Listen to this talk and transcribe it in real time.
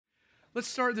Let's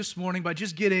start this morning by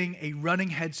just getting a running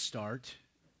head start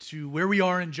to where we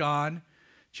are in John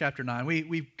chapter 9.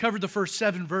 We covered the first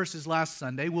 7 verses last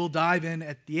Sunday. We'll dive in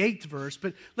at the 8th verse,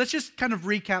 but let's just kind of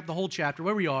recap the whole chapter,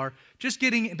 where we are, just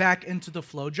getting back into the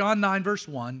flow. John 9, verse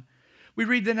 1, we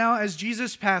read that now as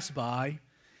Jesus passed by,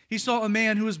 he saw a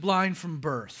man who was blind from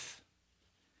birth.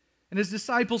 And his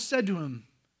disciples said to him,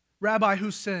 "Rabbi, who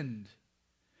sinned,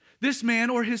 this man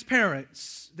or his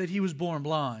parents, that he was born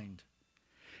blind?"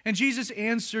 And Jesus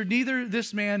answered, "Neither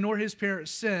this man nor his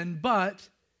parents sinned, but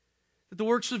that the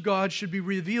works of God should be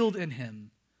revealed in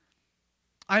him.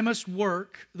 I must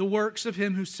work the works of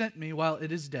him who sent me while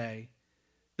it is day.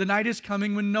 The night is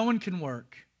coming when no one can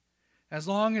work. As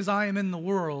long as I am in the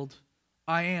world,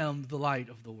 I am the light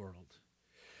of the world."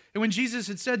 And when Jesus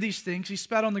had said these things, he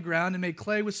spat on the ground and made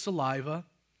clay with saliva,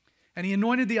 and he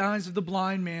anointed the eyes of the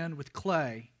blind man with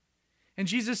clay. And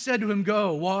Jesus said to him,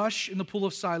 "Go, wash in the pool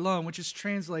of Siloam," which is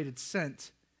translated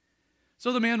sent.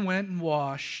 So the man went and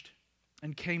washed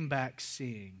and came back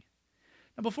seeing.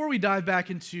 Now, before we dive back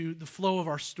into the flow of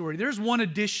our story, there's one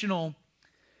additional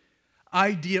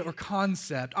idea or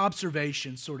concept,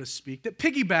 observation, so to speak, that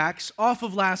piggybacks off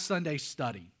of last Sunday's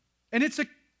study. And it's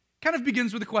kind of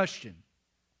begins with a question.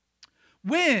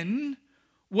 When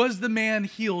was the man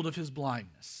healed of his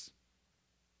blindness?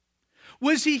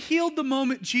 Was he healed the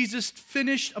moment Jesus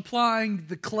finished applying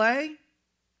the clay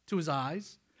to his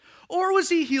eyes? Or was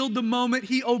he healed the moment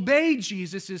he obeyed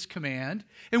Jesus' command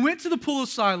and went to the pool of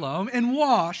Siloam and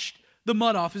washed the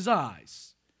mud off his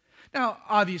eyes? Now,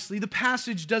 obviously, the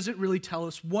passage doesn't really tell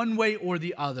us one way or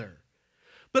the other.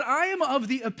 But I am of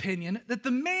the opinion that the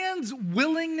man's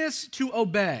willingness to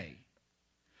obey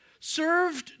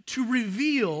served to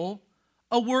reveal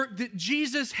a work that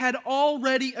Jesus had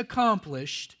already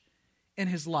accomplished in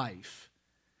his life.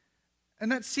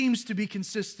 And that seems to be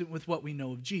consistent with what we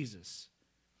know of Jesus.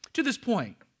 To this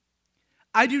point,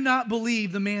 I do not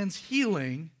believe the man's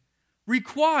healing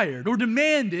required or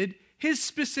demanded his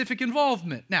specific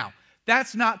involvement. Now,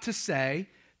 that's not to say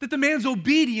that the man's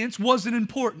obedience wasn't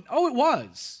important. Oh, it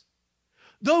was.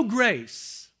 Though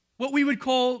grace, what we would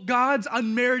call God's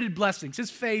unmerited blessings,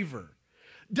 his favor,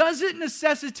 doesn't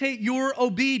necessitate your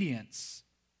obedience,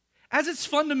 as it's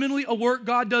fundamentally a work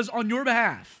God does on your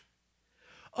behalf.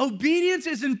 Obedience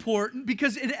is important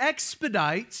because it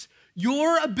expedites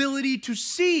your ability to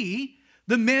see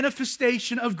the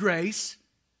manifestation of grace,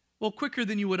 well, quicker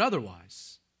than you would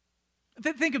otherwise.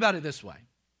 Think about it this way.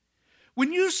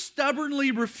 When you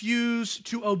stubbornly refuse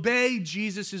to obey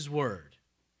Jesus' word,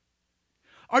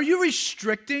 are you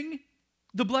restricting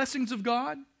the blessings of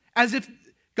God as if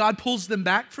God pulls them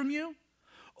back from you?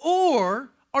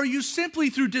 Or are you simply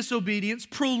through disobedience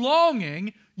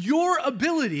prolonging your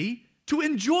ability to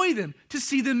enjoy them, to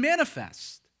see them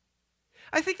manifest?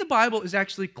 I think the Bible is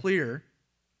actually clear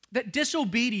that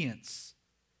disobedience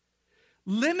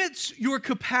limits your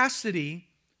capacity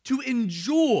to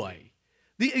enjoy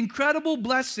the incredible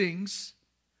blessings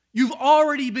you've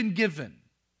already been given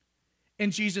in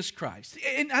Jesus Christ.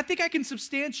 And I think I can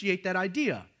substantiate that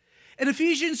idea. In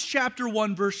Ephesians chapter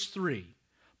 1, verse 3,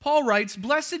 Paul writes,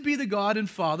 "Blessed be the God and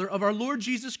Father of our Lord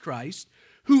Jesus Christ,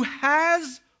 who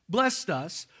has blessed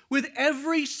us with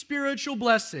every spiritual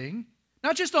blessing,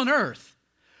 not just on earth,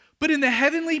 but in the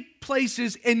heavenly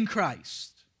places in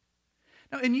Christ."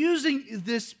 Now, in using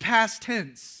this past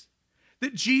tense,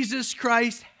 that Jesus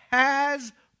Christ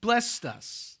has blessed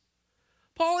us,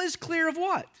 Paul is clear of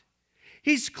what?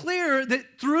 He's clear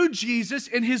that through Jesus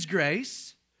and his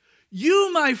grace,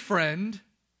 you, my friend,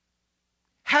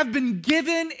 have been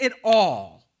given it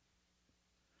all.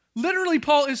 Literally,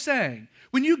 Paul is saying,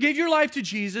 when you give your life to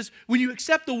Jesus, when you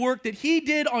accept the work that he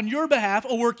did on your behalf,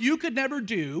 a work you could never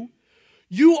do,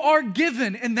 you are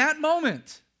given in that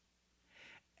moment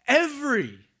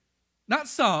every, not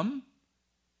some,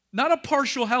 not a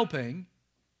partial helping,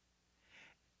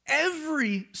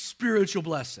 every spiritual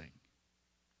blessing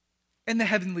in the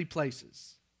heavenly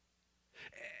places.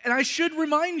 And I should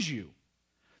remind you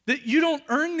that you don't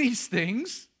earn these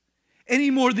things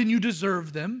any more than you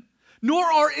deserve them, nor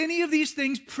are any of these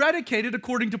things predicated,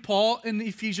 according to Paul in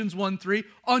Ephesians 1:3,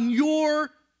 on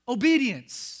your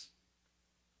obedience.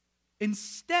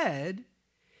 Instead,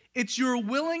 it's your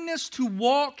willingness to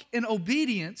walk in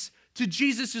obedience to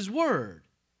Jesus' word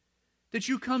that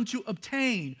you come to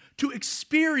obtain, to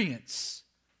experience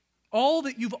all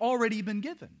that you've already been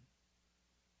given.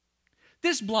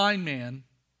 This blind man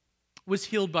was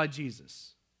healed by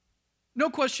Jesus. No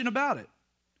question about it.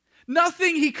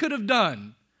 Nothing he could have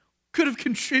done could have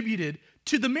contributed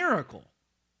to the miracle.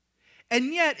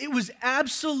 And yet it was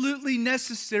absolutely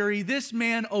necessary this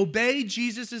man obey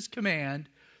Jesus' command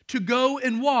to go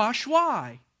and wash.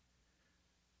 Why?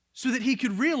 So that he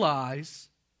could realize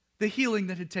the healing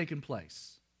that had taken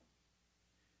place.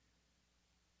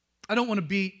 I don't want to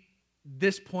beat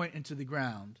this point into the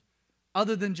ground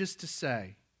other than just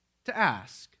to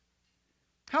ask,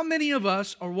 how many of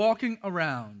us are walking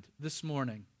around this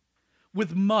morning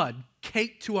with mud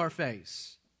caked to our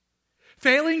face,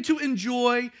 failing to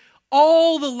enjoy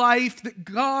all the life that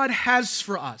God has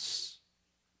for us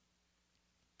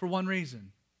for one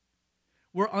reason?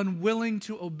 We're unwilling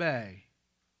to obey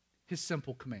his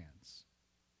simple commands.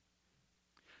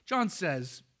 John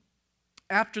says,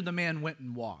 after the man went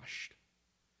and washed,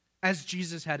 as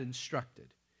Jesus had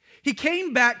instructed, he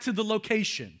came back to the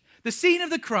location, the scene of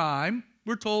the crime,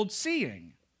 we're told,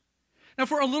 seeing. Now,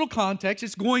 for a little context,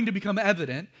 it's going to become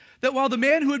evident that while the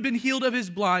man who had been healed of his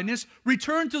blindness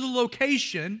returned to the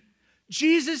location,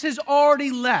 Jesus has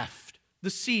already left the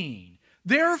scene.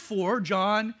 Therefore,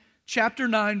 John chapter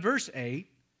 9, verse 8,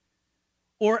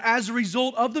 or as a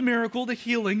result of the miracle, the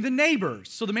healing, the neighbors.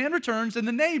 So the man returns, and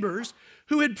the neighbors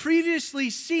who had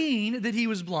previously seen that he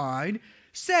was blind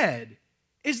said,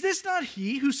 "Is this not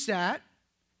he who sat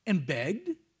and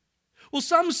begged?" Well,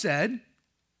 some said,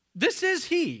 "This is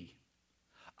he."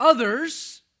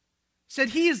 Others said,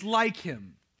 "He is like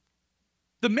him."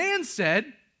 The man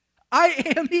said,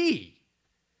 "I am he."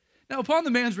 Now, upon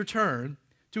the man's return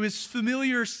to his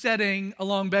familiar setting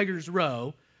along Beggar's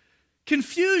Row,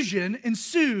 confusion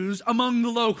ensues among the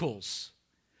locals.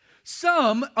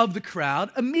 Some of the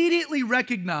crowd immediately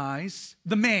recognize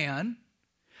the man,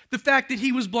 the fact that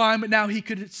he was blind but now he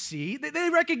could see. They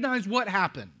recognize what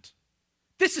happened.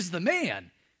 This is the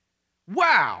man.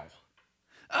 Wow.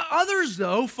 Others,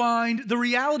 though, find the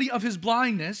reality of his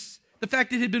blindness, the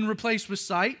fact that it had been replaced with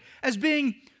sight, as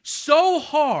being so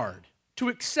hard to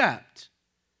accept.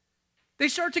 They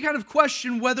start to kind of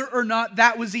question whether or not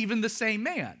that was even the same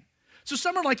man. So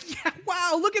some are like, yeah,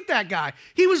 wow, look at that guy.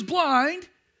 He was blind,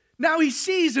 now he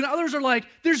sees. And others are like,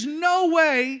 there's no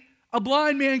way a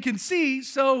blind man can see,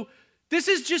 so this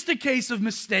is just a case of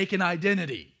mistaken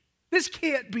identity. This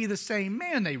can't be the same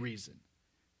man, they reason.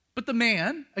 But the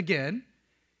man, again,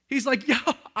 he's like, yeah,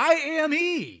 I am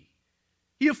he.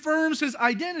 He affirms his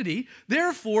identity.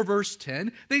 Therefore, verse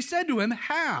 10, they said to him,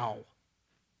 "How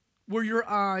were your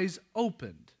eyes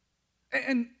opened?"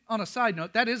 And on a side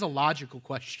note, that is a logical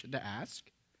question to ask,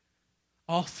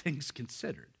 all things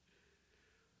considered.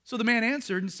 So the man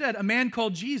answered and said, "A man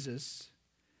called Jesus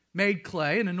made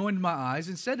clay and anointed my eyes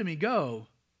and said to me, 'Go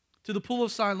to the pool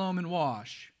of Siloam and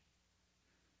wash.'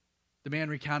 The man,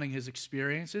 recounting his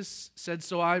experiences, said,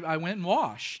 'So I went and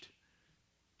washed,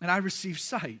 and I received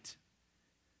sight.'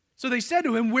 So they said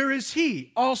to him, 'Where is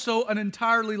he?' Also an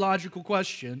entirely logical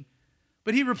question.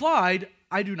 But he replied,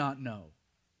 'I do not know.'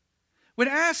 When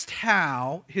asked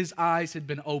how his eyes had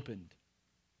been opened,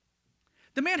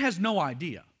 the man has no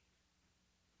idea.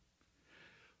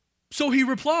 So he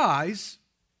replies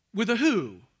with a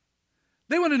who.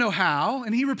 They want to know how,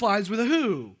 and he replies with a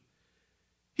who.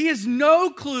 He has no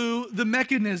clue the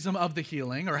mechanism of the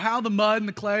healing or how the mud and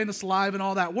the clay and the saliva and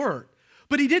all that worked.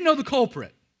 But he did know the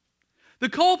culprit. The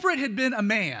culprit had been a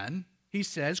man, he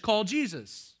says, called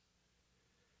Jesus.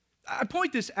 I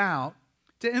point this out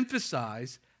to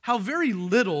emphasize how very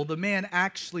little the man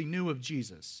actually knew of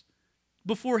Jesus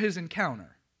before his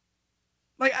encounter.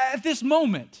 Like at this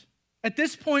moment, at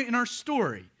this point in our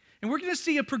story, and we're going to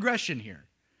see a progression here.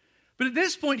 But at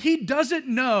this point, he doesn't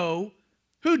know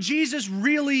who Jesus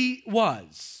really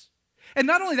was. And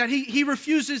not only that, he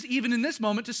refuses even in this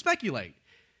moment to speculate.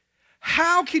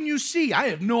 How can you see? I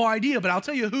have no idea, but I'll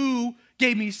tell you who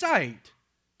gave me sight.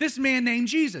 This man named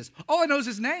Jesus. All I know is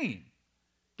his name.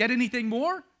 Get anything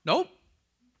more? Nope.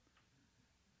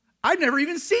 I've never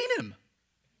even seen him.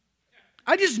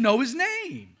 I just know his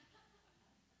name.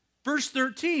 Verse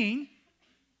 13,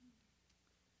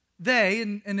 they,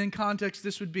 and in context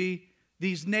this would be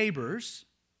these neighbors,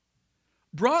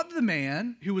 brought the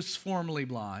man who was formerly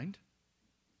blind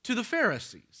to the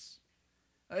Pharisees.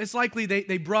 It's likely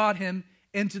they brought him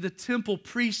into the temple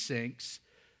precincts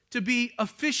to be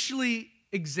officially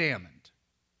examined,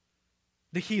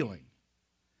 the healing.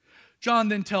 John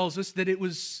then tells us that it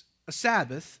was a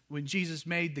Sabbath when Jesus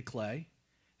made the clay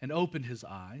and opened his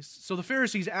eyes. So the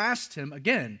Pharisees asked him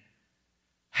again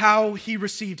how he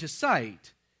received his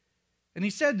sight. And he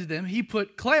said to them, "He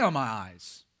put clay on my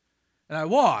eyes, and I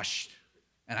washed,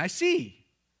 and I see."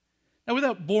 Now,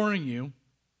 without boring you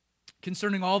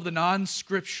concerning all the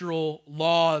non-scriptural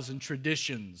laws and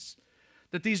traditions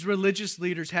that these religious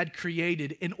leaders had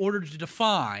created in order to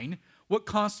define what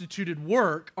constituted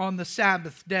work on the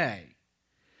Sabbath day,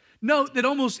 note that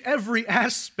almost every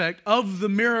aspect of the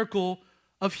miracle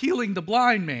of healing the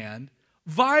blind man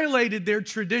violated their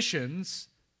traditions,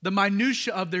 the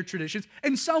minutiae of their traditions,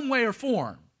 in some way or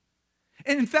form.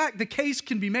 And in fact, the case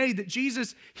can be made that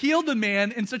Jesus healed the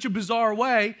man in such a bizarre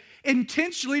way,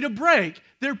 intentionally to break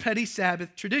their petty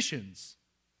Sabbath traditions.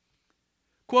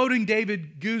 Quoting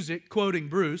David Guzik, quoting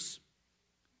Bruce,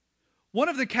 one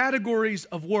of the categories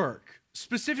of work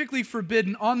specifically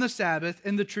forbidden on the Sabbath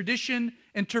in the tradition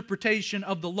interpretation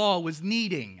of the law was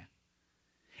kneading.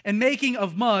 And making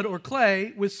of mud or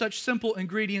clay with such simple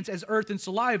ingredients as earth and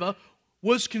saliva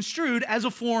was construed as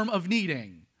a form of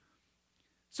kneading.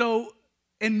 So,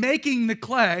 in making the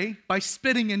clay by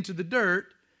spitting into the dirt,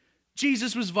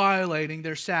 Jesus was violating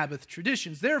their Sabbath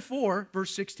traditions. Therefore,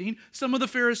 verse 16, some of the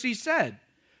Pharisees said,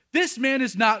 "This man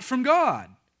is not from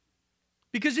God,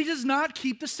 because he does not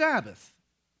keep the Sabbath."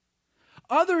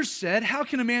 Others said, "How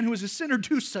can a man who is a sinner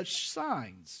do such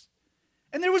signs?"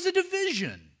 And there was a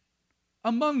division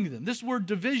among them. This word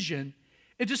division,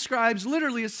 it describes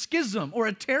literally a schism or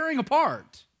a tearing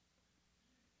apart.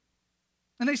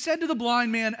 And they said to the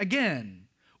blind man again,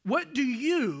 "What do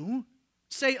you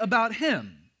say about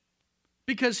him?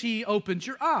 Because he opened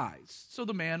your eyes." So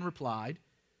the man replied,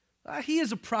 "He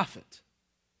is a prophet."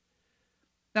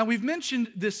 Now we've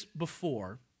mentioned this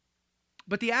before,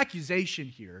 but the accusation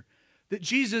here that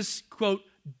Jesus, quote,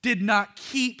 did not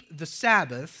keep the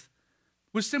Sabbath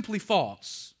was simply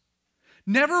false.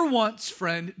 Never once,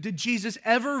 friend, did Jesus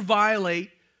ever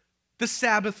violate the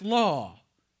Sabbath law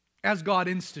as God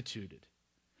instituted.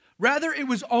 Rather, it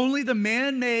was only the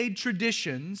man-made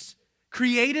traditions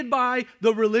created by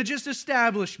the religious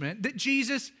establishment that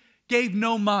Jesus gave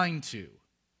no mind to.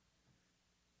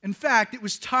 In fact, it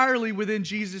was entirely within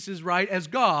Jesus' right as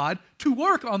God to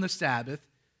work on the Sabbath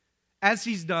as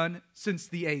he's done since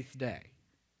the 8th day.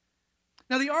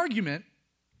 Now, the argument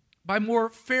by more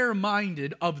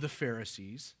fair-minded of the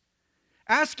Pharisees,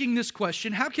 asking this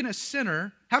question, how can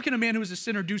a man who is a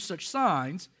sinner do such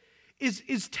signs,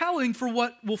 is telling for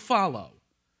what will follow.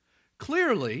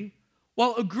 Clearly,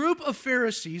 while a group of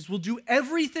Pharisees will do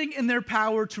everything in their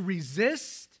power to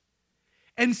resist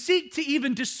and seek to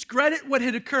even discredit what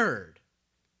had occurred,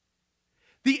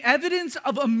 the evidence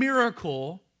of a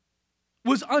miracle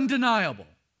was undeniable.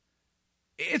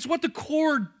 It's what the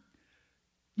core,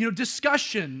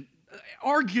 discussion,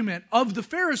 argument of the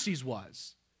Pharisees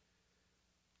was.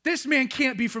 This man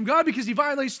can't be from God because he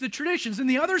violates the traditions. And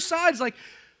the other side's like,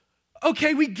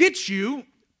 okay, we get you,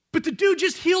 but the dude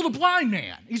just healed a blind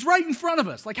man. He's right in front of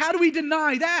us. Like, how do we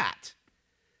deny that?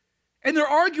 And they're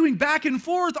arguing back and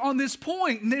forth on this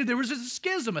point. And there was a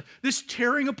schism, this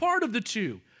tearing apart of the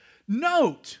two.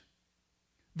 Note,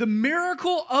 the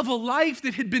miracle of a life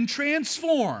that had been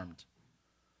transformed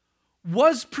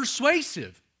was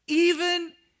persuasive,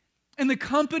 even in the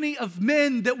company of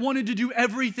men that wanted to do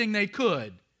everything they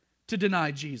could to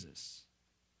deny Jesus.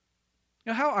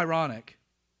 Now, how ironic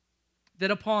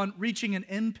that upon reaching an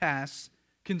impasse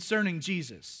concerning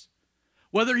Jesus,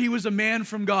 whether he was a man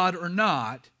from God or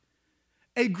not,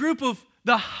 a group of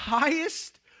the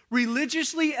highest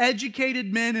religiously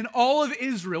educated men in all of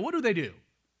Israel, what do?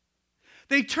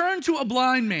 They turn to a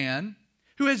blind man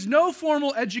who has no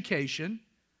formal education,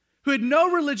 who had no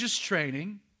religious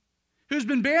training, who's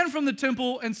been banned from the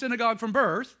temple and synagogue from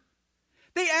birth.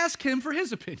 They ask him for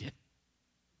his opinion.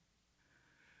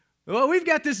 Well, we've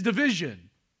got this division.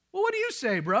 Well, what do you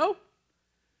say, bro?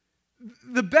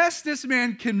 The best this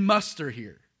man can muster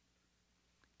here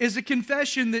is a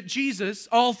confession that Jesus,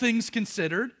 all things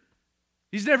considered,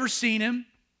 he's never seen him,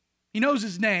 he knows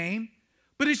his name,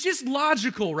 but it's just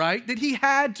logical, right, that he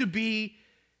had to be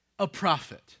a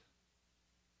prophet.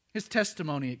 His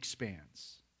testimony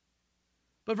expands.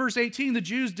 But verse 18, the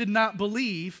Jews did not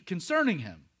believe concerning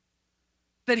him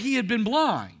that he had been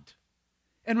blind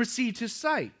and received his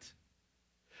sight,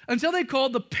 until they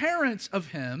called the parents of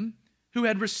him who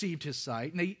had received his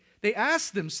sight. And they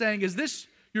asked them, saying, "Is this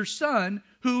your son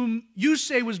whom you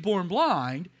say was born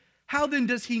blind? How then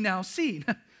does he now see?"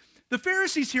 The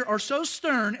Pharisees here are so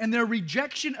stern in their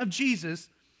rejection of Jesus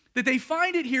that they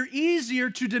find it here easier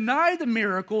to deny the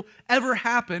miracle ever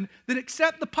happened than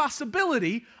accept the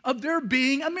possibility of there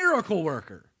being a miracle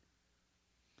worker.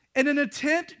 In an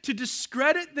attempt to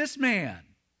discredit this man,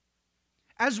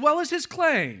 as well as his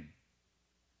claim,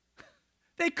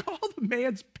 they call the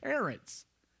man's parents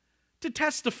to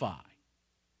testify.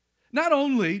 Not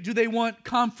only do they want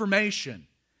confirmation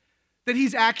that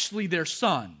he's actually their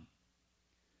son,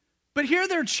 but here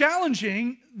they're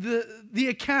challenging the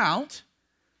account,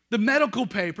 the medical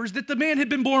papers, that the man had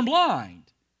been born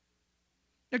blind.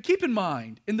 Now keep in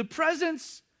mind, in the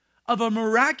presence of a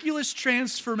miraculous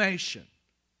transformation,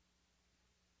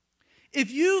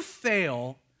 if you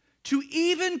fail to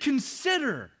even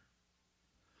consider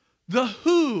the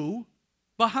who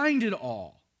behind it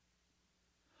all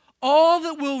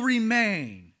that will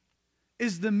remain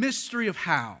is the mystery of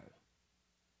how.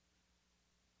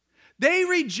 They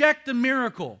reject the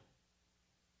miracle.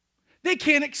 They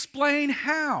can't explain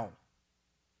how.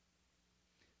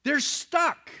 They're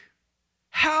stuck.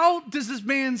 How does this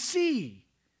man see?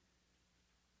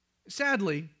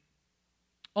 Sadly,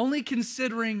 only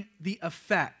considering the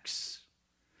effects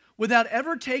without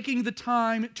ever taking the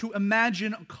time to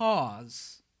imagine a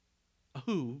cause, a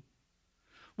who,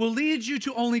 will lead you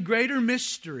to only greater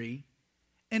mystery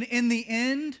and in the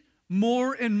end,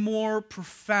 more and more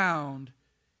profound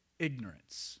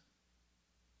ignorance.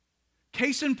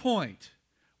 Case in point,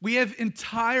 we have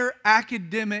entire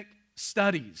academic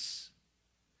studies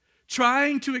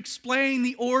trying to explain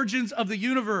the origins of the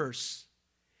universe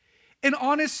in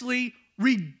honestly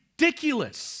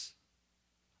ridiculous,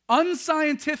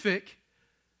 unscientific,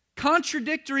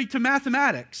 contradictory to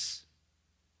mathematics.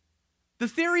 The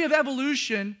theory of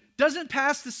evolution doesn't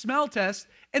pass the smell test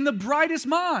in the brightest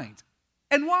mind.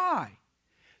 And why?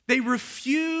 They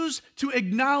refuse to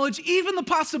acknowledge even the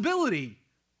possibility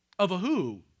of a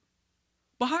who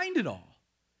behind it all.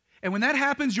 And when that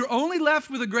happens, you're only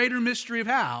left with a greater mystery of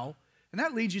how, and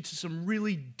that leads you to some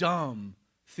really dumb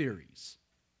theories.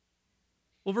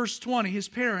 Well, verse 20, his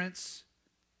parents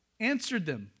answered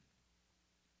them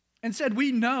and said,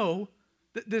 "We know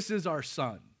that this is our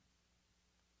son.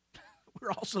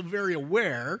 We're also very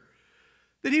aware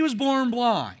that he was born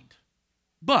blind,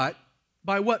 but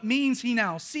by what means he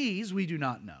now sees, we do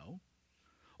not know,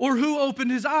 or who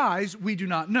opened his eyes, we do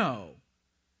not know.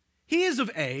 He is of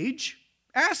age.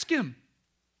 Ask him.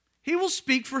 He will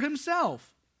speak for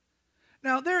himself."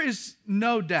 Now, there is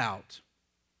no doubt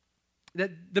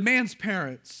that the man's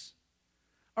parents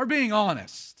are being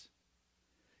honest.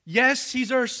 Yes,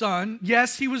 he's our son.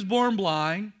 Yes, he was born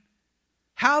blind.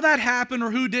 How that happened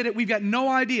or who did it, we've got no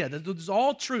idea. Those are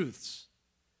all truths.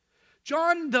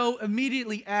 John, though,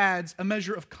 immediately adds a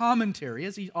measure of commentary,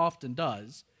 as he often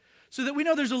does, so that we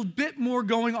know there's a bit more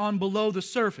going on below the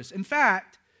surface. In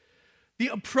fact, the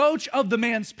approach of the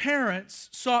man's parents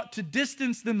sought to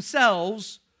distance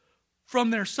themselves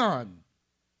from their son.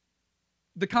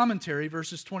 The commentary,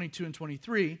 verses 22 and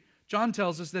 23, John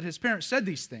tells us that his parents said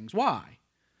these things. Why?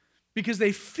 Because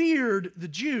they feared the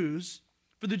Jews,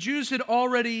 for the Jews had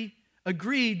already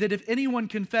agreed that if anyone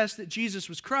confessed that Jesus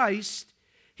was Christ,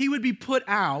 he would be put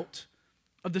out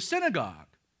of the synagogue.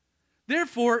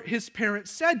 Therefore, his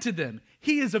parents said to them,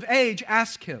 "He is of age,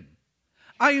 ask him."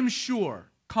 I am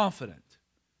sure, confident,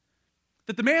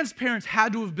 that the man's parents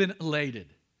had to have been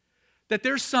elated that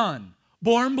their son,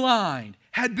 born blind,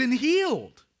 had been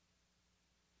healed.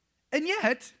 And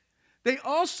yet, they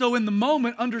also in the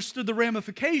moment understood the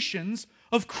ramifications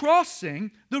of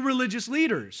crossing the religious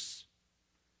leaders.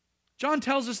 John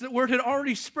tells us that word had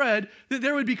already spread that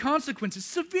there would be consequences,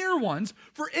 severe ones,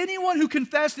 for anyone who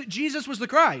confessed that Jesus was the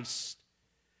Christ.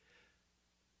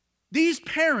 These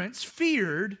parents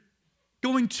feared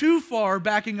going too far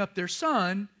backing up their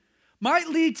son might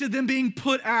lead to them being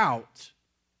put out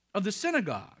of the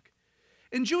synagogue.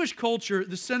 In Jewish culture,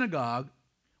 the synagogue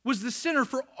was the center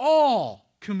for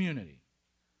all community.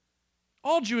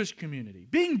 All Jewish community.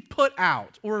 Being put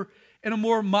out, or in a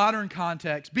more modern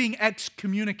context, being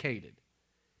excommunicated.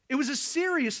 It was a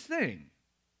serious thing.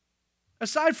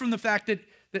 Aside from the fact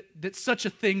that such a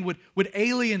thing would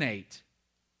alienate,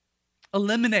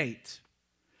 eliminate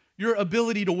your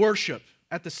ability to worship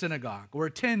at the synagogue or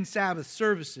attend Sabbath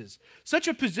services. Such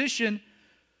a position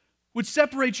would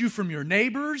separate you from your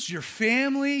neighbors, your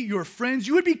family, your friends.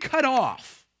 You would be cut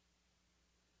off.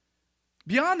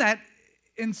 Beyond that,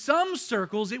 in some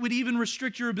circles, it would even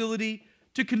restrict your ability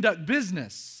to conduct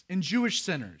business in Jewish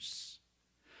centers.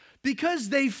 Because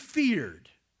they feared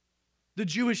the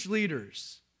Jewish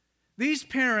leaders, these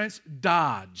parents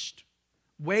dodged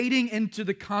wading into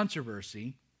the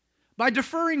controversy by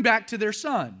deferring back to their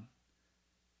son.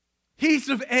 He's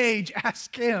of age,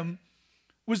 ask him,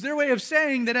 was their way of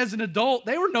saying that as an adult,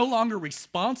 they were no longer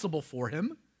responsible for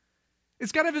him.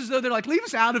 It's kind of as though they're like, leave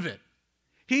us out of it.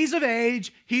 He's of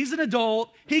age, he's an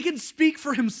adult, he can speak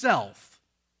for himself.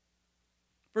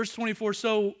 Verse 24,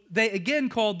 so they again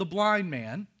called the blind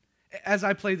man. As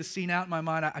I play the scene out in my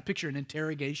mind, I picture an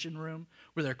interrogation room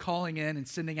where they're calling in and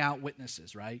sending out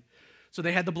witnesses, right? So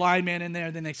they had the blind man in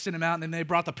there, then they sent him out, and then they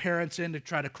brought the parents in to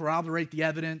try to corroborate the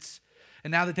evidence.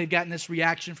 And now that they've gotten this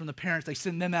reaction from the parents, they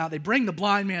send them out. They bring the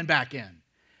blind man back in.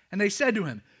 And they said to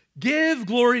him, give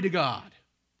glory to God.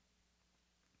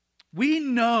 We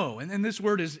know, and this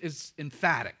word is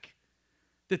emphatic,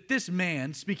 that this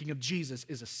man, speaking of Jesus,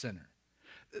 is a sinner.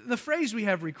 The phrase we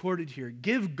have recorded here,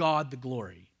 give God the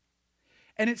glory,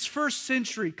 and its first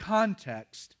century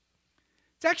context,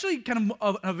 it's actually kind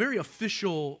of a very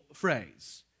official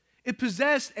phrase. It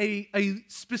possessed a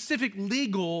specific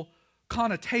legal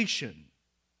connotation.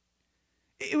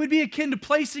 It would be akin to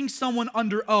placing someone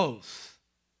under oath,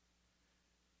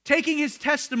 taking his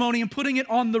testimony and putting it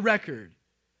on the record.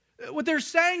 What they're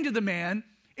saying to the man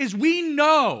is, we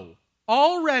know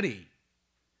already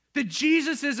that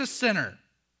Jesus is a sinner,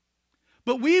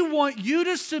 but we want you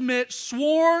to submit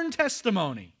sworn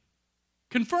testimony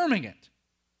confirming it.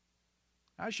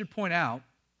 I should point out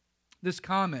this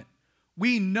comment,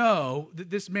 we know that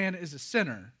this man is a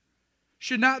sinner,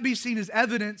 should not be seen as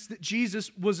evidence that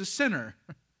Jesus was a sinner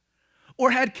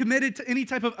or had committed to any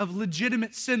type of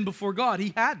legitimate sin before God.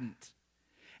 He hadn't.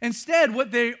 Instead,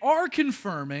 what they are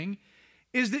confirming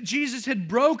is that Jesus had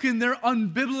broken their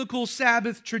unbiblical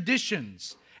Sabbath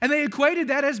traditions, and they equated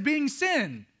that as being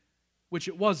sin, which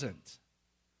it wasn't.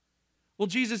 Well,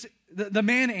 the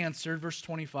man answered, verse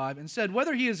 25, and said,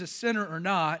 whether he is a sinner or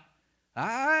not,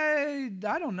 I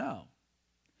don't know.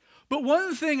 But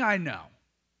one thing I know.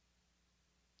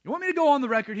 You want me to go on the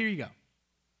record? Here you go.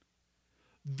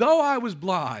 Though I was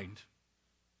blind,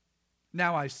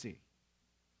 now I see.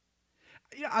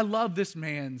 I love this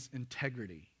man's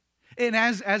integrity. And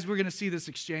as we're going to see this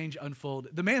exchange unfold,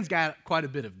 the man's got quite a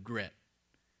bit of grit.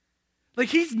 Like,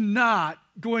 he's not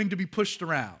going to be pushed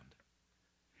around.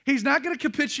 He's not going to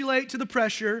capitulate to the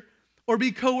pressure or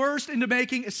be coerced into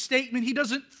making a statement he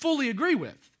doesn't fully agree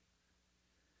with.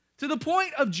 To the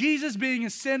point of Jesus being a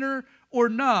sinner or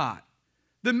not,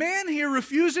 the man here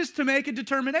refuses to make a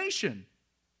determination.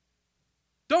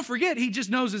 Don't forget, he just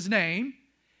knows his name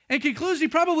and concludes he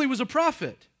probably was a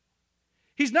prophet.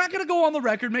 He's not going to go on the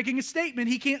record making a statement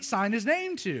he can't sign his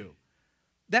name to.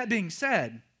 That being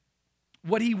said,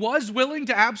 what he was willing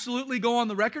to absolutely go on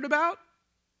the record about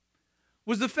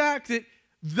was the fact that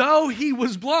though he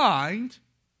was blind,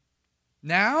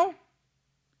 now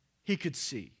he could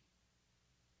see.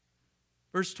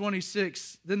 Verse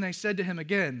 26, then they said to him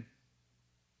again,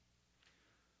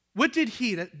 what did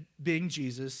he, that being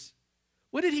Jesus,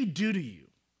 what did he do to you?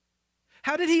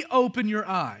 How did he open your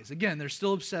eyes? Again, they're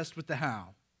still obsessed with the how.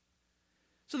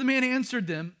 So the man answered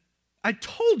them, I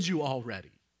told you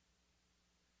already,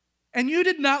 and you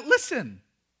did not listen.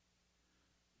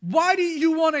 Why do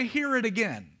you want to hear it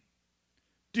again?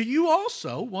 Do you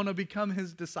also want to become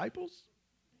his disciples?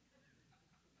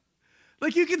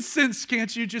 Like, you can sense,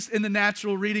 can't you, just in the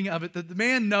natural reading of it, that the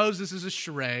man knows this is a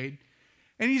charade,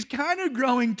 and he's kind of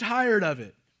growing tired of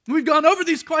it. We've gone over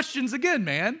these questions again,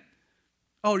 man.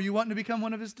 Oh, are you wanting to become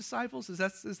one of his disciples? Is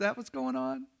that what's going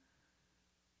on?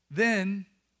 Then,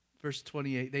 verse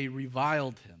 28, they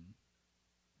reviled him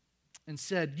and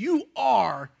said, you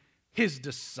are his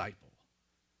disciple,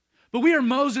 but we are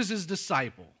Moses'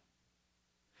 disciple.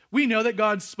 We know that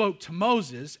God spoke to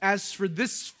Moses. As for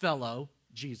this fellow,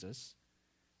 Jesus,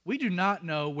 we do not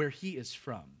know where he is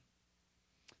from.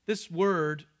 This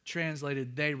word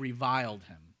translated, they reviled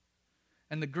him.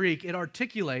 And the Greek, it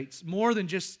articulates more than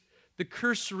just the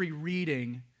cursory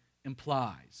reading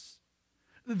implies.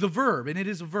 The verb, and it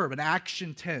is a verb, an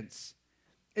action tense,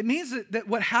 it means that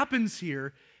what happens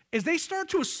here is they start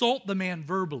to assault the man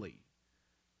verbally.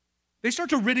 They start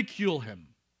to ridicule him.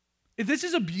 This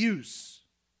is abuse.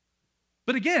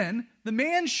 But again, the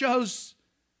man shows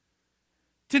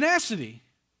tenacity.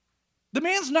 The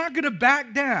man's not going to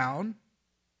back down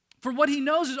for what he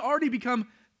knows has already become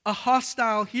a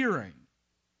hostile hearing.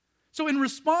 So in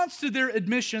response to their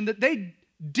admission that they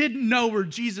didn't know where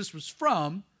Jesus was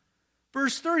from,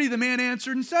 verse 30, the man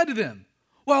answered and said to them,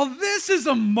 well, this is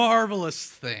a marvelous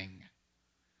thing,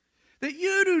 that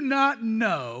you do not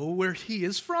know where he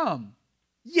is from,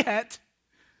 yet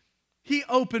he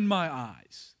opened my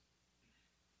eyes.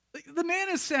 The man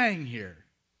is saying here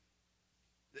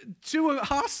to a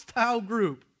hostile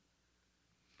group,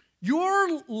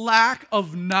 your lack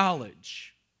of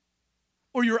knowledge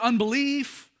or your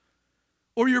unbelief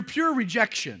or your pure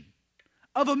rejection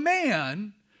of a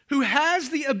man who has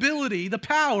the ability, the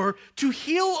power to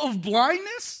heal of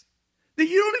blindness, that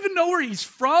you don't even know where he's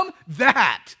from,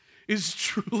 that is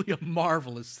truly a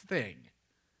marvelous thing.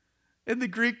 In the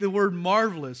Greek, the word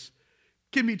marvelous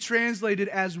can be translated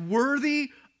as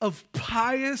worthy of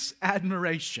pious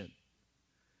admiration.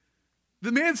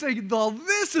 The man saying, well,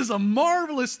 this is a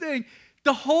marvelous thing.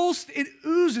 It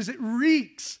oozes, it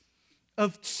reeks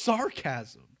of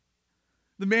sarcasm.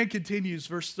 The man continues,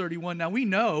 verse 31, now we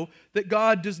know that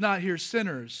God does not hear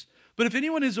sinners, but if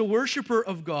anyone is a worshiper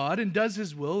of God and does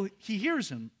his will, he hears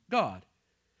him, God.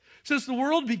 Since the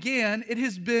world began, it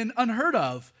has been unheard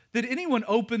of that anyone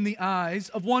opened the eyes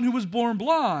of one who was born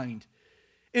blind.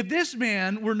 If this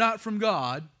man were not from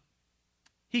God,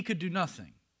 he could do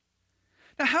nothing.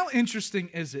 Now, how interesting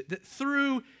is it that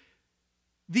through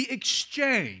the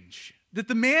exchange that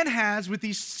the man has with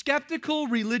these skeptical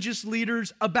religious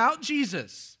leaders about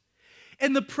Jesus,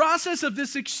 in the process of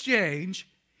this exchange,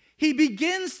 he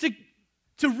begins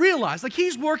to realize, like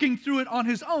he's working through it on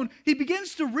his own, he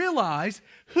begins to realize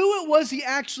who it was he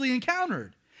actually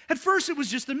encountered. At first, it was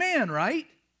just a man, right?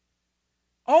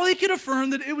 All he could affirm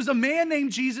that it was a man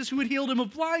named Jesus who had healed him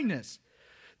of blindness.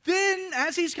 Then,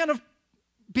 as he's kind of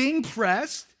being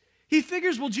pressed, he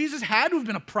figures, well, Jesus had to have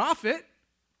been a prophet.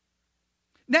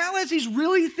 Now, as he's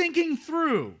really thinking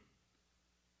through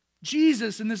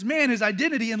Jesus and this man, his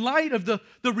identity, in light of the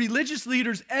religious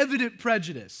leaders' evident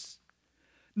prejudice,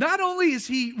 not only is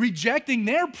he rejecting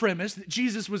their premise that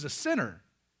Jesus was a sinner,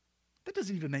 that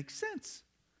doesn't even make sense,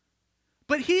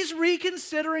 but he's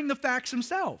reconsidering the facts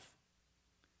himself.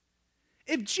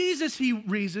 If Jesus, he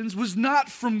reasons, was not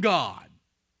from God,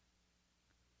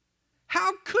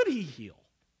 how could he heal?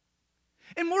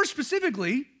 And more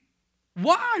specifically,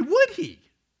 why would he?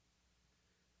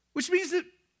 Which means that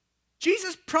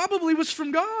Jesus probably was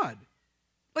from God.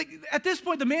 Like, at this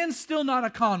point, the man's still not a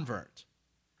convert.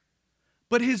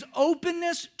 But his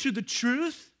openness to the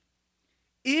truth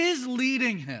is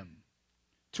leading him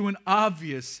to an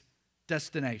obvious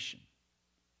destination.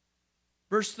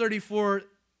 Verse 34,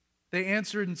 they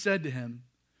answered and said to him,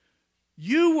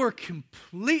 "You were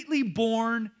completely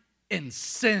born in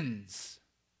sins.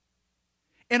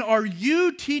 And are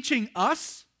you teaching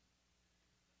us?"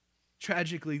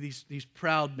 Tragically, these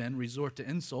proud men resort to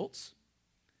insults.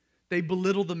 They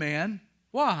belittle the man.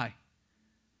 Why?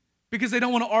 Because they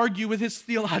don't want to argue with his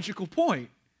theological point.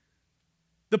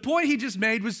 The point he just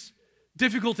made was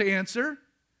difficult to answer,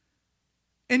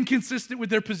 inconsistent with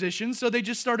their position, so they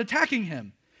just start attacking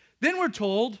him. Then we're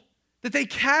told that they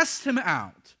cast him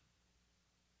out.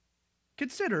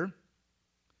 Consider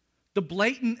the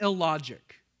blatant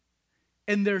illogic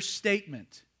in their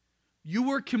statement, "You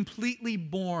were completely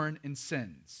born in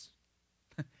sins."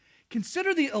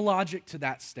 Consider the illogic to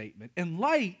that statement in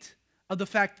light of the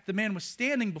fact that the man was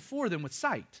standing before them with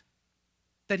sight,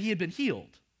 that he had been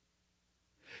healed.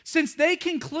 Since they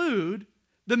conclude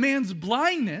the man's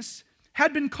blindness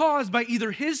had been caused by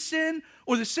either his sin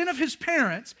or the sin of his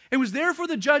parents and was therefore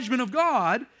the judgment of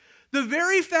God, the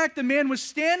very fact the man was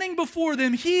standing before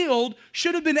them healed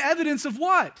should have been evidence of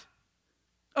what?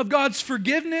 Of God's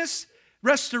forgiveness,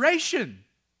 restoration.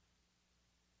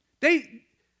 They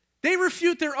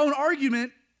refute their own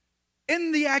argument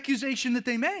in the accusation that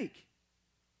they make.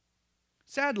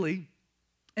 Sadly,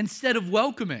 instead of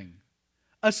welcoming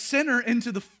a sinner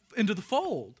into the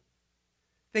fold,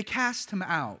 they cast him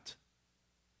out.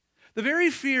 The very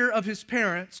fear of his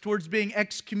parents towards being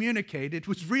excommunicated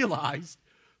was realized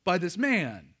by this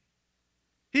man.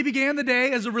 He began the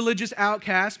day as a religious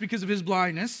outcast because of his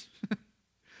blindness.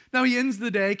 Now he ends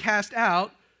the day cast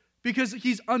out because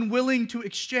he's unwilling to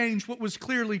exchange what was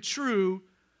clearly true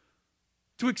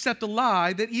to accept a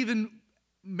lie that even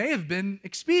may have been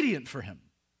expedient for him.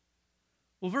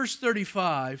 Well, verse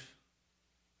 35,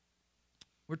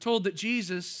 we're told that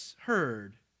Jesus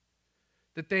heard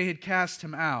that they had cast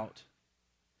him out.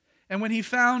 And when he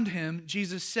found him,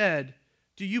 Jesus said,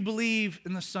 "Do you believe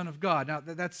in the Son of God?" Now,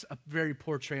 that's a very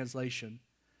poor translation.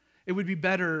 It would be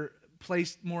better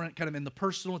placed more kind of in the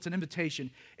personal. It's an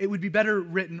invitation. It would be better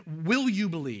written, "Will you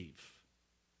believe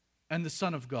in the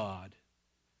Son of God?"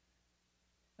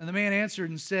 And the man answered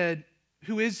and said,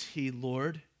 "Who is he,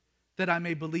 Lord, that I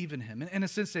may believe in him?" And in a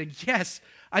sense saying, "Yes,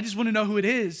 I just want to know who it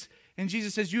is." And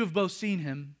Jesus says, "You have both seen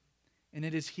him, and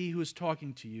it is he who is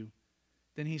talking to you."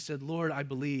 Then he said, "Lord, I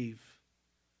believe."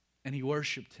 And he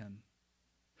worshiped him.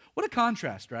 What a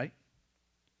contrast, right?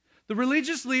 The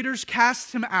religious leaders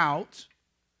cast him out,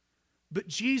 but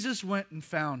Jesus went and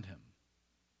found him.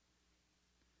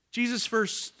 Jesus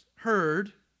first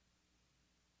heard,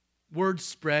 word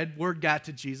spread, word got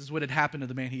to Jesus, what had happened to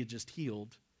the man he had just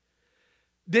healed.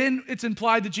 Then it's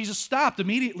implied that Jesus stopped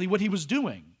immediately what he was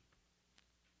doing.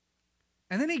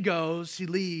 And then he goes, he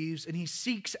leaves, and he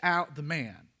seeks out the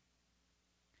man.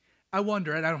 I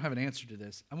wonder, and I don't have an answer to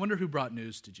this, I wonder who brought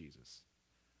news to Jesus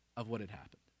of what had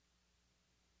happened.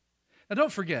 Now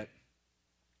don't forget,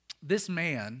 this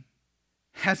man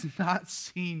has not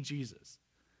seen Jesus.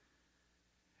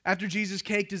 After Jesus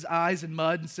caked his eyes in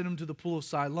mud and sent him to the pool of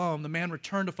Siloam, the man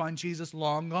returned to find Jesus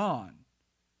long gone.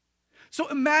 So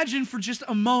imagine for just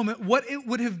a moment what it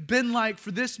would have been like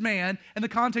for this man in the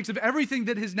context of everything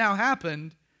that has now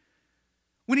happened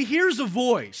when he hears a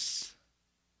voice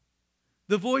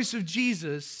the voice of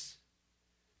Jesus,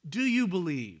 do you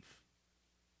believe?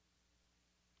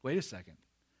 Wait a second.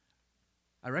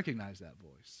 I recognize that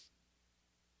voice.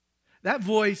 That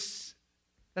voice,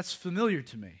 that's familiar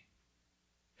to me.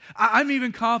 I'm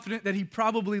even confident that he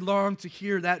probably longed to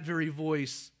hear that very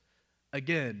voice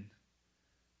again.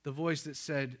 The voice that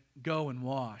said, go and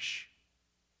wash.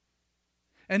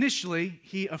 Initially,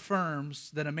 he affirms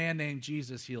that a man named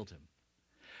Jesus healed him.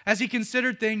 As he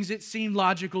considered things, it seemed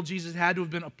logical Jesus had to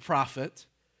have been a prophet.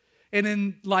 And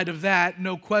in light of that,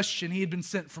 no question, he had been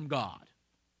sent from God.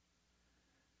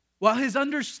 While his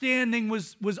understanding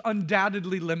was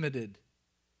undoubtedly limited,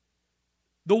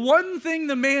 the one thing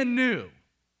the man knew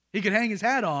he could hang his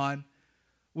hat on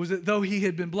was that though he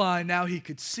had been blind, now he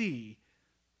could see.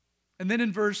 And then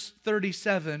in verse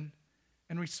 37,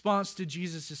 in response to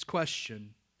Jesus'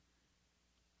 question,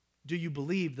 do you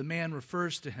believe? The man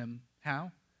refers to him,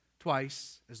 how?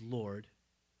 Twice as Lord,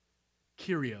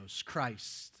 Kyrios,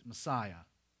 Christ, Messiah,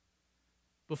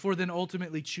 before then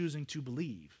ultimately choosing to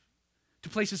believe, to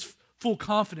place his full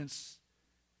confidence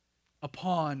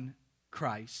upon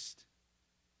Christ.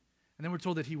 And then we're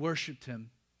told that he worshiped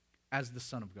him as the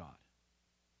Son of God.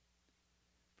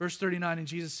 Verse 39, and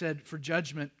Jesus said, for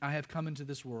judgment I have come into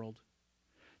this world,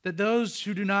 that those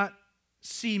who do not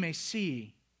see may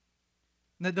see,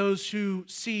 and that those who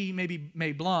see may be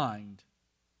made blind.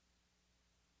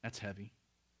 That's heavy.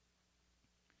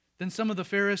 Then some of the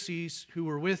Pharisees who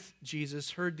were with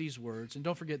Jesus heard these words, and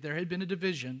don't forget, there had been a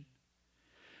division,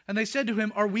 and they said to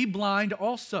him, are we blind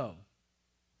also?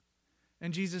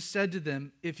 And Jesus said to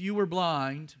them, if you were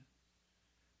blind,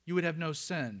 you would have no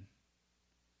sin.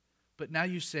 But now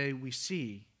you say, we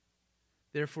see,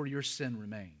 therefore your sin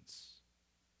remains.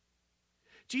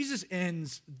 Jesus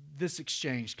ends this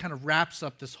exchange, kind of wraps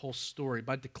up this whole story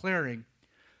by declaring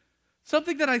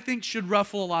something that I think should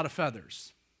ruffle a lot of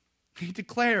feathers. He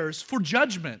declares, for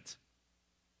judgment,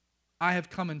 I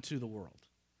have come into the world.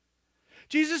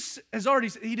 Jesus has already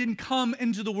said he didn't come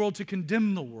into the world to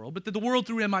condemn the world, but that the world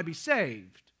through him might be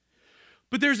saved.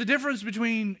 But there's a difference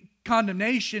between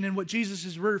condemnation and what Jesus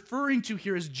is referring to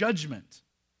here as judgment.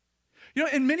 You know,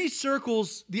 in many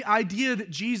circles, the idea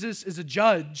that Jesus is a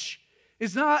judge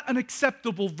is not an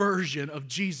acceptable version of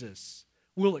Jesus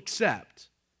we'll accept.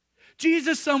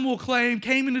 Jesus, some will claim,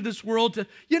 came into this world to,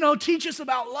 teach us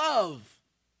about love,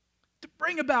 to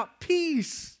bring about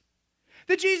peace.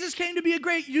 That Jesus came to be a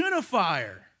great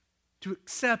unifier, to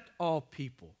accept all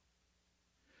people.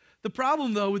 The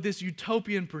problem, though, with this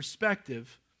utopian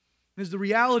perspective is the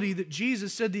reality that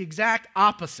Jesus said the exact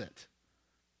opposite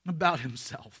about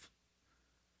himself.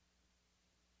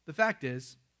 The fact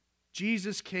is,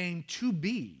 Jesus came to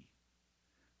be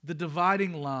the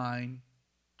dividing line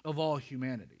of all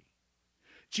humanity.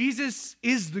 Jesus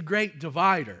is the great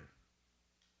divider.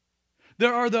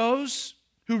 There are those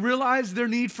who realize their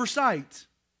need for sight,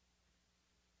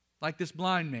 like this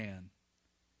blind man.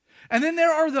 And then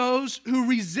there are those who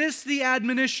resist the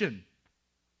admonition.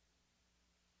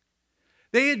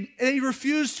 They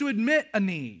refuse to admit a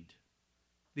need,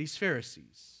 these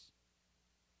Pharisees.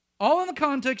 All in the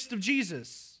context of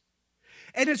Jesus.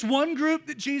 And it's one group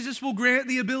that Jesus will grant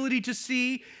the ability to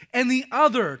see, and the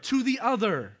other,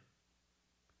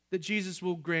 that Jesus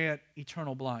will grant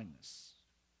eternal blindness.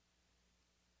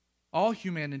 All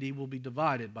humanity will be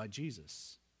divided by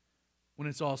Jesus when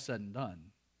it's all said and done.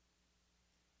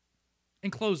 In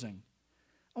closing,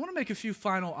 I want to make a few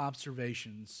final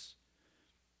observations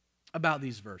about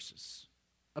these verses,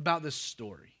 about this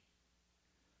story.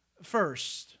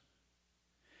 First,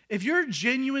 if you're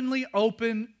genuinely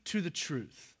open to the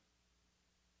truth,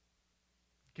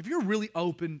 if you're really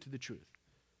open to the truth,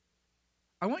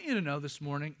 I want you to know this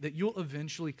morning that you'll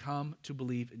eventually come to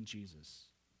believe in Jesus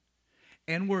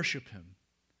and worship him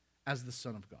as the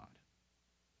Son of God.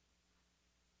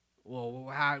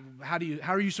 Well, how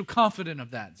are you so confident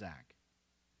of that, Zach?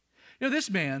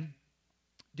 This man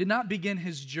did not begin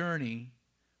his journey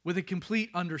with a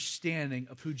complete understanding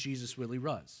of who Jesus really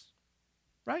was,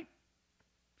 right?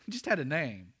 He just had a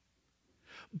name.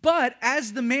 But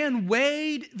as the man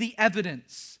weighed the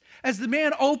evidence, as the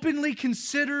man openly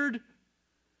considered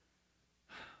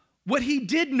what he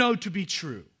did know to be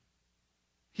true,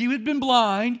 he had been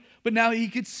blind, but now he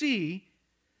could see.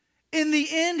 In the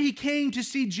end, he came to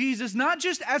see Jesus not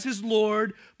just as his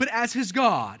Lord, but as his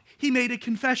God. He made a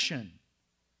confession.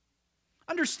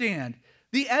 Understand,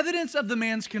 the evidence of the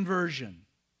man's conversion,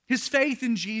 his faith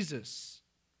in Jesus,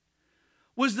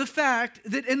 was the fact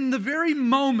that in the very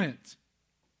moment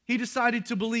he decided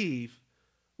to believe,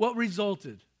 what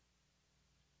resulted?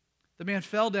 The man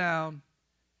fell down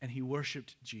and he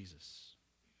worshiped Jesus.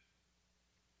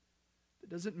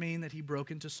 doesn't mean that he broke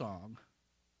into song.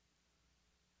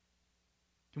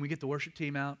 Can we get the worship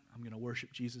team out? I'm going to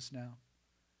worship Jesus now.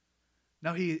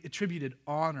 No, he attributed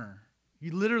honor. He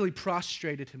literally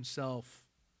prostrated himself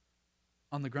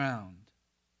on the ground.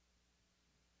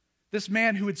 This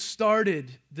man who had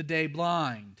started the day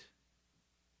blind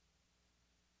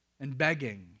and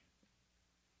begging,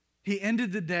 he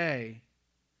ended the day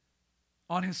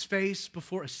on his face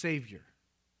before a Savior.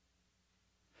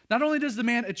 Not only does the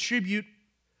man attribute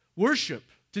worship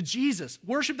to Jesus,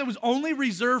 worship that was only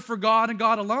reserved for God and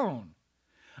God alone.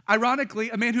 Ironically,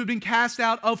 a man who had been cast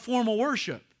out of formal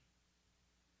worship.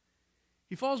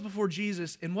 He falls before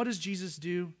Jesus, and what does Jesus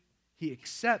do? He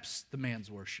accepts the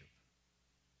man's worship.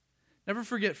 Never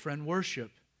forget, friend,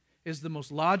 worship is the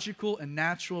most logical and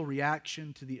natural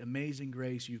reaction to the amazing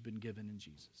grace you've been given in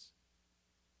Jesus.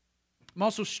 I'm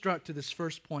also struck to this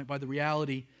first point by the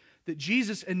reality that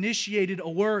Jesus initiated a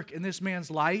work in this man's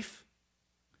life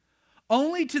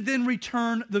only to then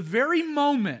return the very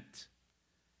moment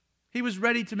he was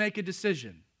ready to make a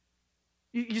decision.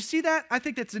 You see that? I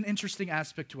think that's an interesting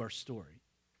aspect to our story.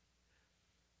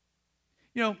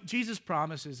 You know, Jesus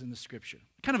promises in the Scripture,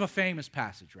 kind of a famous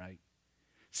passage, right?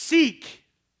 Seek,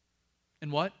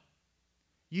 and what?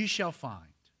 Ye shall find.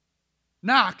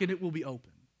 Knock, and it will be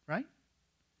open, right?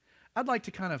 I'd like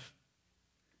to kind of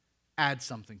add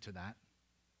something to that.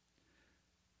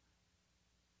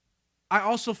 I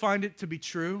also find it to be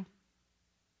true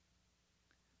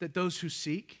that those who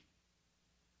seek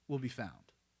will be found.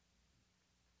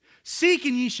 Seek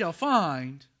and ye shall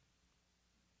find.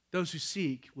 Those who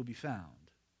seek will be found.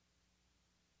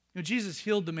 You know, Jesus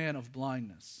healed the man of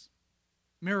blindness.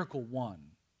 Miracle 1.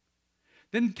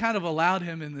 Then kind of allowed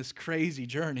him in this crazy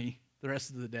journey the rest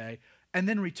of the day, and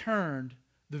then returned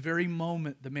the very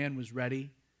moment the man was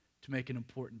ready to make an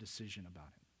important decision about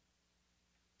him.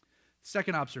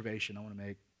 Second observation I want to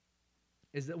make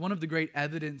is that one of the great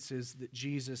evidences that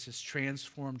Jesus has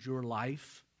transformed your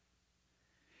life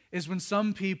is when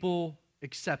some people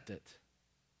accept it,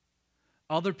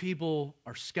 other people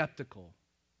are skeptical,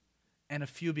 and a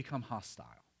few become hostile.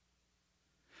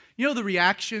 You know, the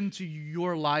reaction to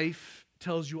your life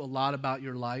tells you a lot about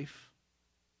your life.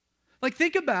 Like,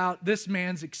 think about this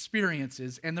man's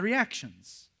experiences and the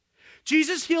reactions.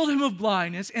 Jesus healed him of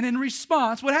blindness, and in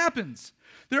response, what happens?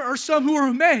 There are some who are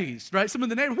amazed, right? Some of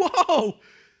the neighbors, whoa,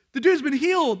 the dude's been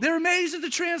healed. They're amazed at the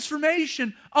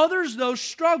transformation. Others, though,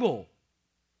 struggle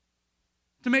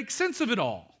to make sense of it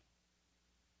all.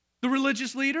 The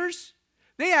religious leaders,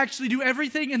 they actually do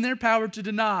everything in their power to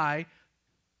deny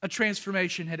a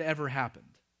transformation had ever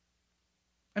happened.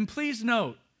 And please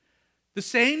note, the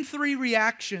same three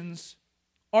reactions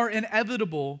are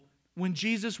inevitable when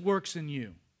Jesus works in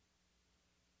you.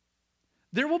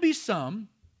 There will be some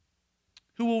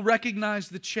who will recognize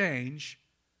the change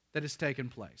that has taken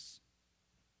place.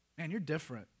 Man, you're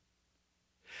different.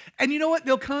 And you know what?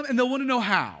 They'll come and they'll want to know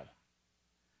how.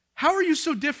 How are you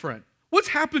so different? What's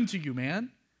happened to you,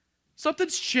 man?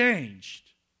 Something's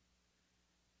changed.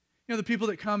 You know, the people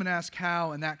that come and ask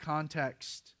how in that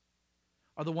context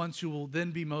are the ones who will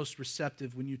then be most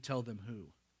receptive when you tell them who,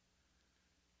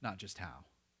 not just how.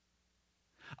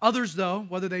 Others, though,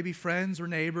 whether they be friends or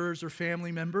neighbors or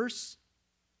family members,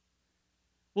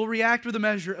 will react with a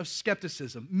measure of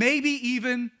skepticism, maybe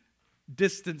even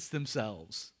distance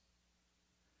themselves.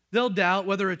 They'll doubt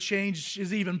whether a change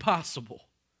is even possible.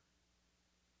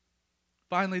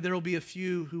 Finally, there will be a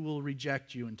few who will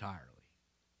reject you entirely.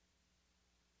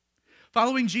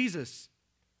 Following Jesus,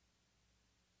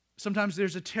 sometimes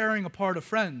there's a tearing apart of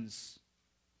friends,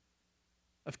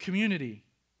 of community.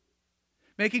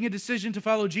 Making a decision to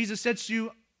follow Jesus sets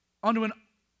you onto an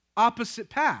opposite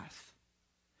path.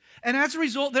 And as a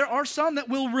result, there are some that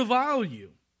will revile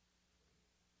you.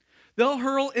 They'll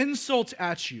hurl insults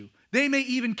at you. They may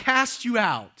even cast you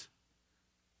out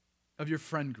of your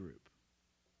friend group.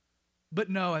 But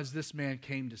no, as this man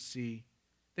came to see,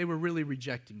 they were really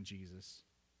rejecting Jesus.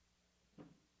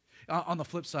 On the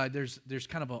flip side, there's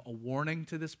kind of a warning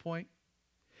to this point.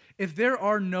 If there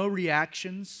are no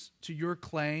reactions to your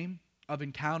claim of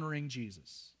encountering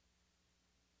Jesus,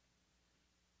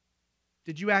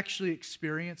 did you actually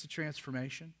experience a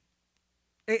transformation?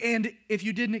 And if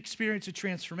you didn't experience a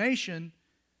transformation,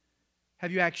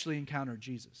 have you actually encountered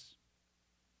Jesus?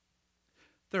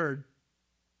 Third,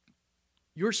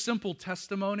 your simple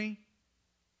testimony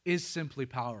is simply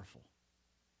powerful.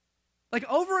 Like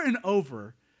over and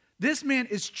over, this man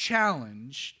is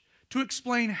challenged to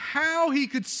explain how he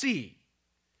could see.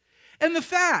 And the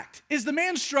fact is the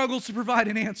man struggles to provide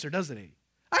an answer, doesn't he?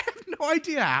 I have no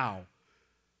idea how.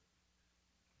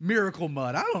 Miracle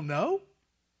mud, I don't know.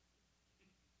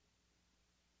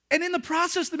 And in the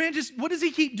process, the man just, what does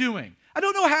he keep doing? I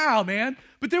don't know how, man,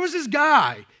 but there was this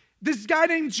guy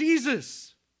named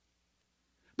Jesus.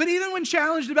 But even when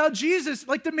challenged about Jesus,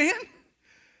 like the man,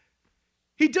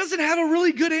 he doesn't have a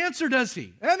really good answer, does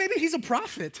he? Maybe he's a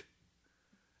prophet.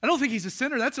 I don't think he's a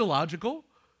sinner. That's illogical.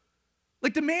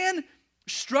 Like the man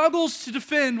struggles to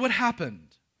defend what happened.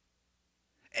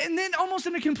 And then almost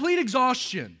in a complete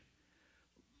exhaustion,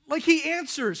 like he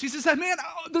answers. He says, man,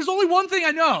 there's only one thing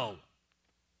I know.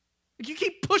 Like you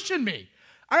keep pushing me.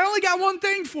 I only got one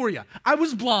thing for you. I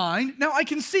was blind. Now I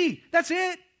can see. That's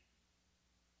it.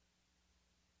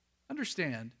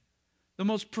 Understand, the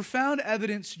most profound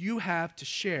evidence you have to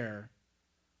share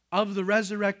of the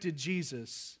resurrected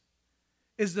Jesus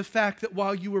is the fact that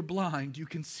while you were blind, you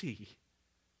can see.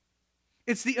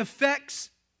 It's the effects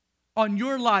on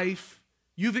your life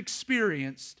you've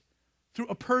experienced through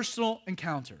a personal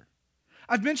encounter.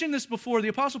 I've mentioned this before. The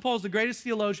Apostle Paul is the greatest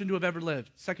theologian to have ever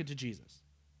lived, second to Jesus.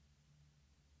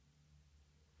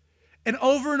 And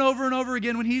over and over and over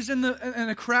again, when he's in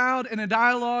a crowd, in a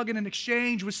dialogue, in an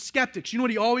exchange with skeptics, you know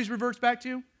what he always reverts back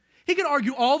to? He can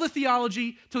argue all the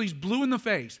theology till he's blue in the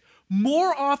face.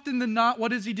 More often than not, what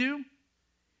does he do?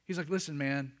 He's like, listen,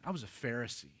 man, I was a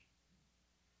Pharisee.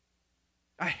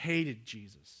 I hated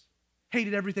Jesus.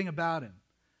 Hated everything about him.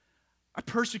 I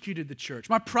persecuted the church.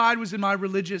 My pride was in my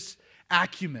religious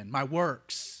acumen, my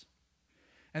works.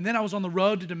 And then I was on the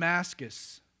road to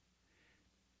Damascus.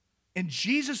 And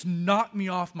Jesus knocked me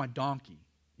off my donkey.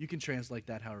 You can translate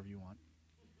that however you want.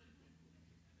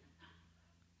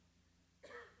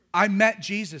 I met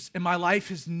Jesus, and my life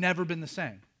has never been the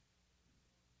same.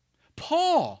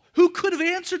 Paul, who could have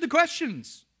answered the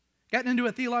questions, gotten into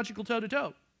a theological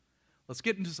toe-to-toe. Let's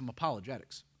get into some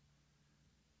apologetics.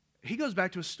 He goes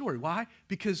back to his story. Why?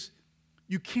 Because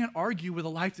you can't argue with a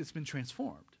life that's been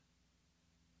transformed.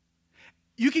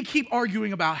 You can keep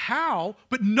arguing about how,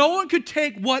 but no one could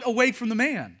take what away from the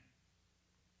man.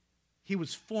 He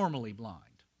was formerly blind,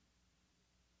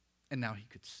 and now he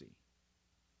could see.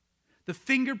 The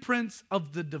fingerprints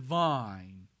of the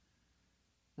divine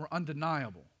were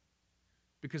undeniable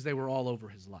because they were all over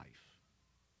his life.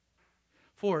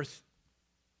 Fourth,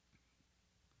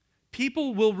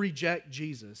 people will reject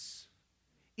Jesus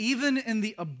even in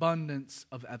the abundance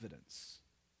of evidence.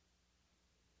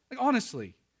 Like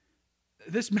honestly,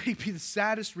 this may be the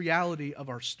saddest reality of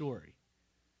our story.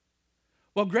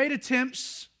 While great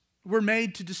attempts were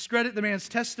made to discredit the man's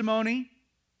testimony,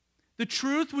 the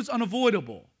truth was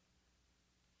unavoidable.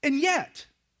 And yet,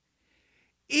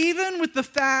 even with the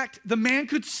fact the man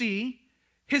could see,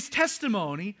 his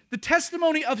testimony, the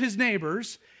testimony of his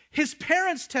neighbors, his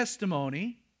parents'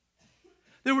 testimony,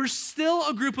 there was still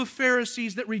a group of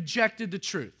Pharisees that rejected the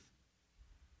truth.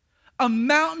 A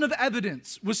mountain of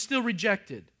evidence was still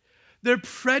rejected. Their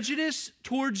prejudice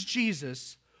towards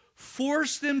Jesus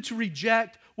forced them to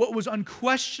reject what was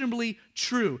unquestionably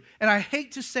true. And I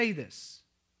hate to say this,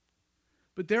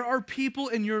 but there are people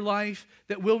in your life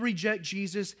that will reject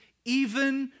Jesus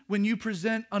even when you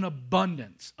present an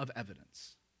abundance of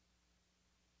evidence.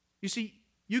 You see,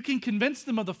 you can convince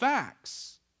them of the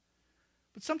facts,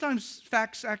 but sometimes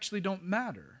facts actually don't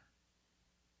matter.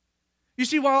 You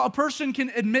see, while a person can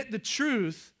admit the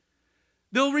truth,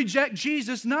 they'll reject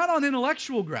Jesus not on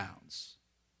intellectual grounds,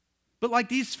 but like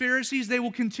these Pharisees, they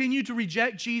will continue to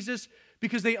reject Jesus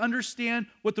because they understand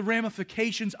what the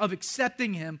ramifications of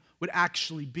accepting him would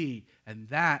actually be, and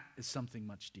that is something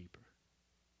much deeper.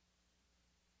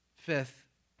 Fifth,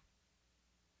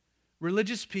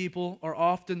 religious people are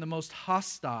often the most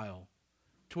hostile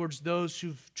towards those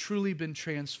who've truly been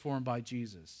transformed by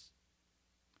Jesus,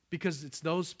 because it's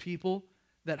those people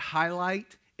that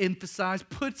highlight, emphasize,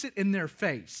 puts it in their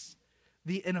face,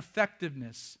 the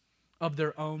ineffectiveness of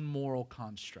their own moral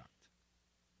construct.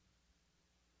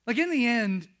 Like in the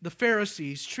end, the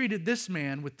Pharisees treated this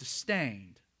man with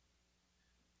disdain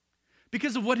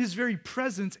because of what his very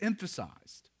presence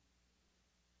emphasized.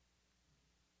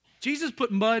 Jesus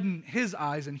put mud in his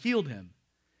eyes and healed him.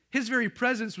 His very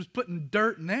presence was putting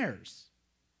dirt in theirs.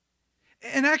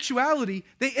 In actuality,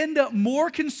 they end up more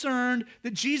concerned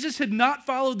that Jesus had not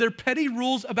followed their petty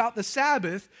rules about the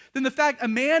Sabbath than the fact a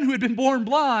man who had been born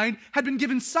blind had been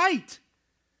given sight.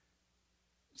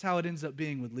 That's how it ends up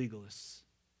being with legalists.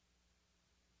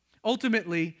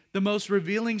 Ultimately, the most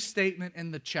revealing statement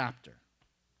in the chapter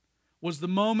was the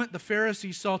moment the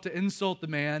Pharisees sought to insult the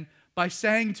man by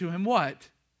saying to him, what?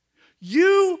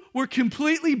 You were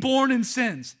completely born in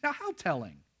sins. Now, how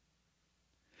telling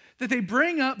that they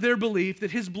bring up their belief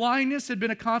that his blindness had been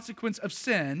a consequence of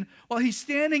sin while he's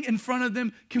standing in front of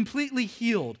them completely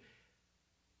healed.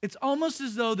 It's almost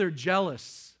as though they're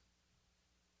jealous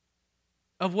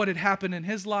of what had happened in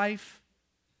his life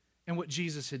and what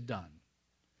Jesus had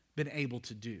been able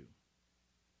to do.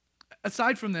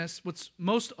 Aside from this, what's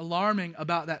most alarming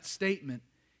about that statement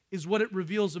is what it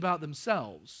reveals about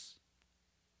themselves.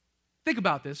 Think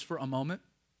about this for a moment.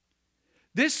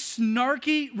 This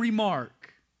snarky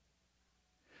remark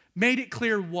made it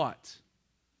clear what?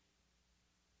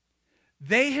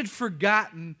 They had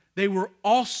forgotten they were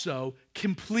also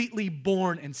completely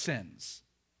born in sins.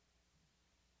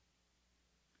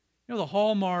 You know, the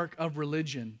hallmark of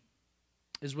religion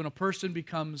is when a person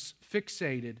becomes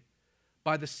fixated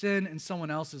by the sin in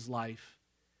someone else's life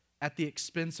at the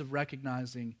expense of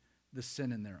recognizing the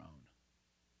sin in their own.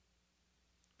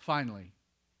 Finally,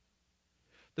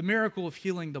 the miracle of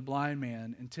healing the blind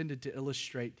man intended to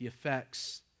illustrate the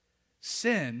effects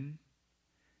sin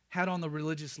had on the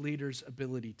religious leaders'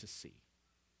 ability to see.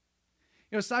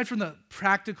 You know, aside from the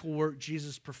practical work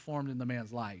Jesus performed in the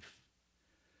man's life,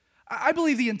 I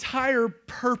believe the entire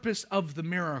purpose of the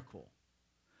miracle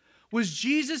was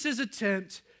Jesus'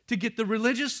 attempt to get the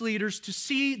religious leaders to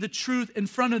see the truth in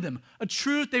front of them, a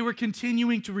truth they were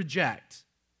continuing to reject.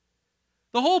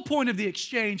 The whole point of the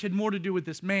exchange had more to do with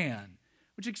this man,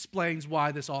 which explains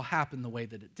why this all happened the way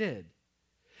that it did.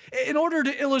 In order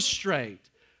to illustrate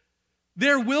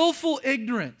their willful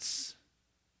ignorance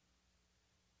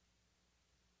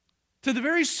to the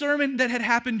very sermon that had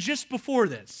happened just before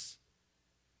this,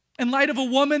 in light of a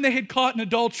woman they had caught in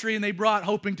adultery and they brought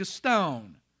hoping to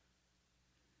stone,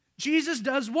 Jesus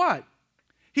does what?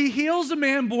 He heals a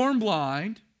man born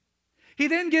blind. He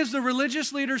then gives the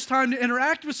religious leaders time to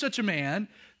interact with such a man.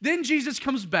 Then Jesus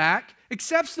comes back,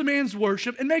 accepts the man's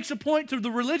worship, and makes a point to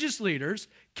the religious leaders,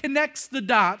 connects the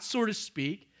dots, so to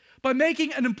speak, by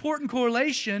making an important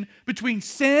correlation between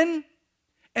sin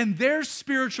and their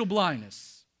spiritual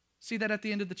blindness. See that at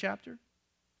the end of the chapter?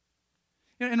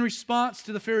 In response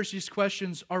to the Pharisees'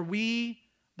 questions, are we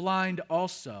blind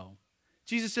also?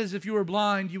 Jesus says, if you were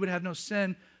blind, you would have no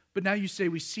sin, but now you say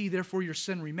we see, therefore your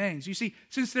sin remains. You see,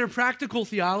 since their practical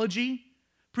theology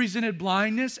presented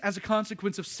blindness as a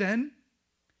consequence of sin,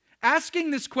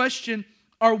 asking this question,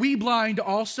 are we blind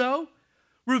also,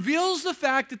 reveals the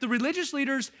fact that the religious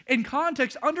leaders in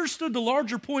context understood the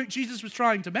larger point Jesus was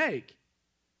trying to make.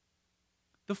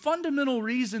 The fundamental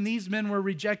reason these men were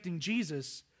rejecting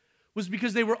Jesus was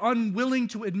because they were unwilling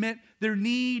to admit their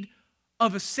need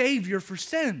of a Savior for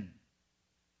sin.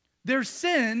 Their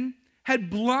sin had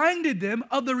blinded them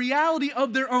of the reality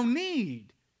of their own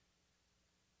need.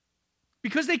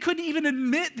 Because they couldn't even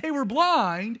admit they were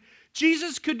blind,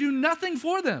 Jesus could do nothing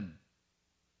for them.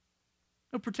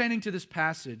 Now, pertaining to this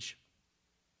passage,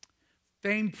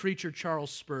 famed preacher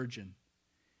Charles Spurgeon,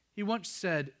 he once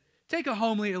said, take a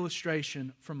homely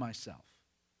illustration from myself.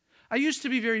 I used to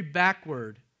be very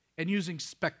backward in using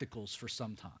spectacles for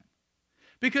some time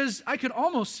because I could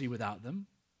almost see without them.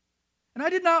 And I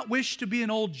did not wish to be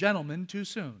an old gentleman too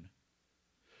soon.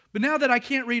 But now that I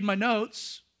can't read my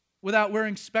notes without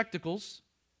wearing spectacles,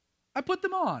 I put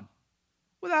them on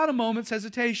without a moment's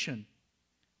hesitation.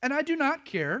 And I do not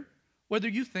care whether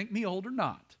you think me old or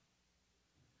not.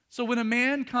 So when a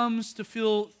man comes to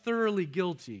feel thoroughly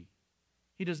guilty,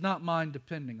 he does not mind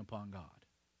depending upon God.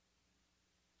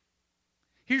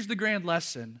 Here's the grand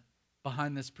lesson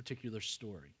behind this particular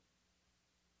story.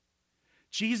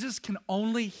 Jesus can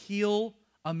only heal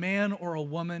a man or a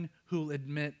woman who will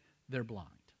admit they're blind.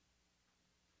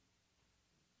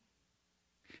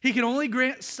 He can only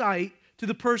grant sight to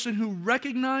the person who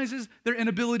recognizes their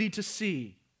inability to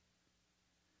see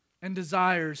and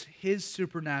desires His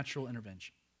supernatural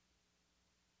intervention.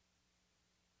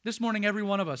 This morning, every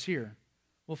one of us here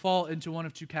will fall into one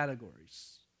of two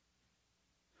categories.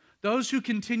 Those who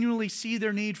continually see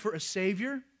their need for a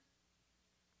Savior,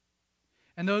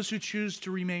 and those who choose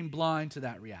to remain blind to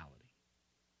that reality.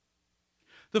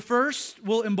 The first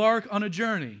will embark on a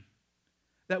journey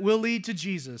that will lead to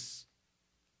Jesus,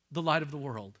 the light of the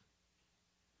world.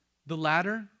 The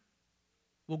latter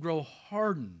will grow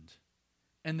hardened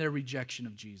in their rejection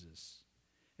of Jesus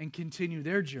and continue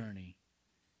their journey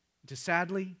into,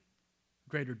 sadly,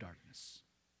 greater darkness.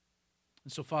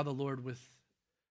 And so, Father, Lord, with